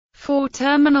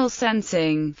Four-terminal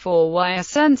sensing, four-wire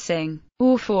sensing,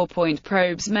 or four-point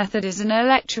probes method is an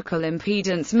electrical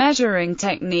impedance measuring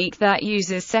technique that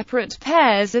uses separate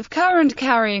pairs of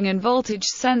current-carrying and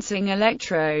voltage-sensing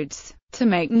electrodes to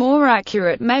make more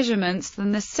accurate measurements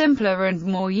than the simpler and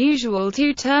more usual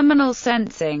two-terminal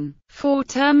sensing.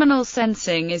 Four-terminal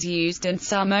sensing is used in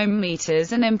some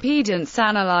ohmmeters and impedance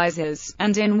analyzers,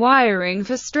 and in wiring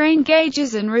for strain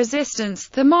gauges and resistance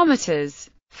thermometers.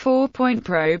 Four-point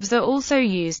probes are also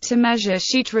used to measure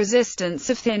sheet resistance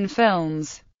of thin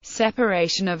films.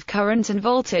 Separation of current and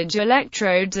voltage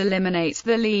electrodes eliminates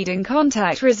the leading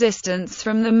contact resistance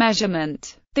from the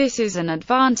measurement. This is an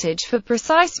advantage for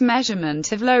precise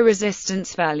measurement of low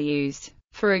resistance values.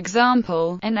 For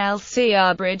example, an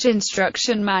LCR bridge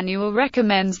instruction manual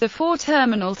recommends the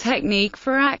four-terminal technique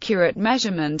for accurate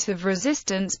measurement of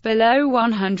resistance below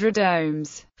 100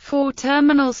 ohms.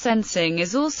 Four-terminal sensing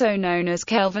is also known as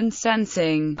Kelvin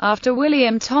sensing, after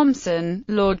William Thomson,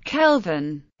 Lord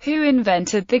Kelvin, who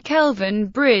invented the Kelvin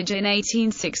bridge in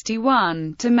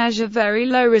 1861 to measure very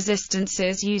low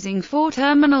resistances using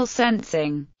four-terminal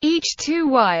sensing. Each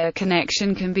two-wire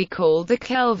connection can be called a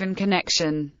Kelvin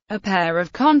connection. A pair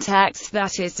of contacts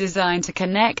that is designed to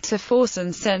connect a force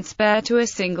and sense pair to a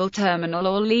single terminal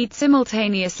or lead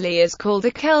simultaneously is called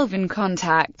a Kelvin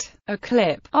contact. A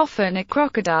clip, often a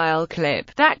crocodile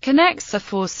clip, that connects a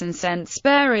force and sense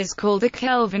pair is called a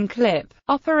Kelvin clip.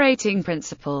 Operating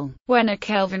principle: when a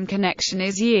Kelvin connection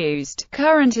is used,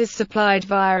 current is supplied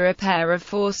via a pair of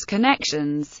force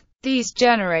connections. These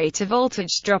generate a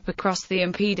voltage drop across the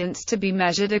impedance to be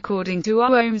measured according to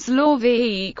Ohm's law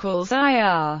V equals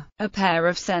IR. A pair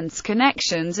of sense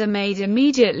connections are made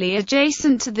immediately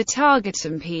adjacent to the target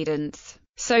impedance,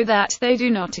 so that they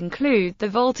do not include the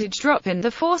voltage drop in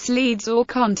the force leads or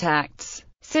contacts.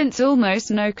 Since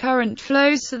almost no current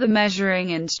flows to the measuring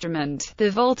instrument, the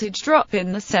voltage drop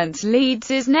in the sense leads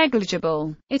is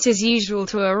negligible. It is usual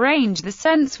to arrange the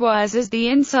sense wires as the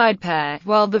inside pair,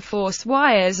 while the force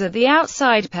wires are the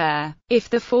outside pair. If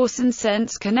the force and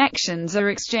sense connections are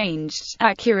exchanged,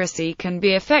 accuracy can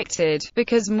be affected,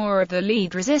 because more of the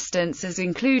lead resistance is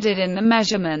included in the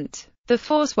measurement. The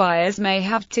force wires may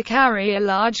have to carry a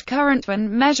large current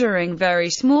when measuring very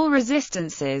small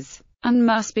resistances, and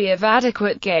must be of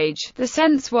adequate gauge. The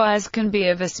sense wires can be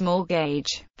of a small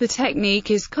gauge. The technique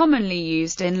is commonly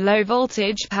used in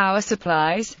low-voltage power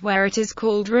supplies, where it is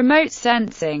called remote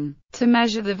sensing, to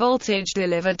measure the voltage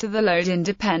delivered to the load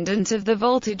independent of the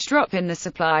voltage drop in the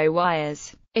supply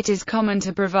wires. It is common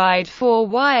to provide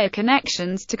four-wire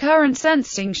connections to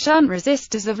current-sensing shunt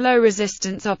resistors of low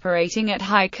resistance operating at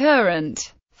high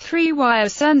current. Three-wire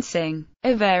sensing.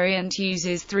 A variant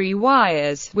uses three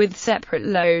wires, with separate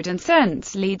load and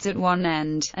sense leads at one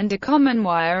end, and a common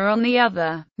wire on the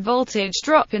other. Voltage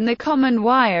drop in the common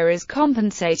wire is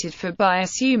compensated for by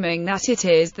assuming that it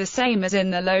is the same as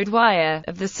in the load wire,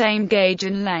 of the same gauge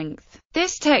and length.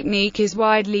 This technique is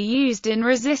widely used in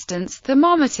resistance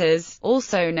thermometers,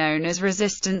 also known as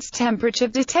resistance temperature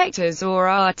detectors or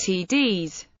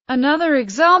RTDs. Another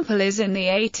example is in the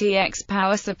ATX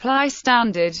power supply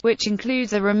standard, which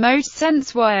includes a remote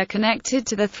sense wire connected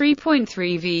to the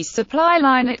 3.3V supply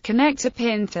line at connector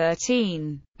pin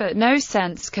 13, but no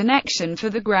sense connection for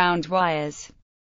the ground wires.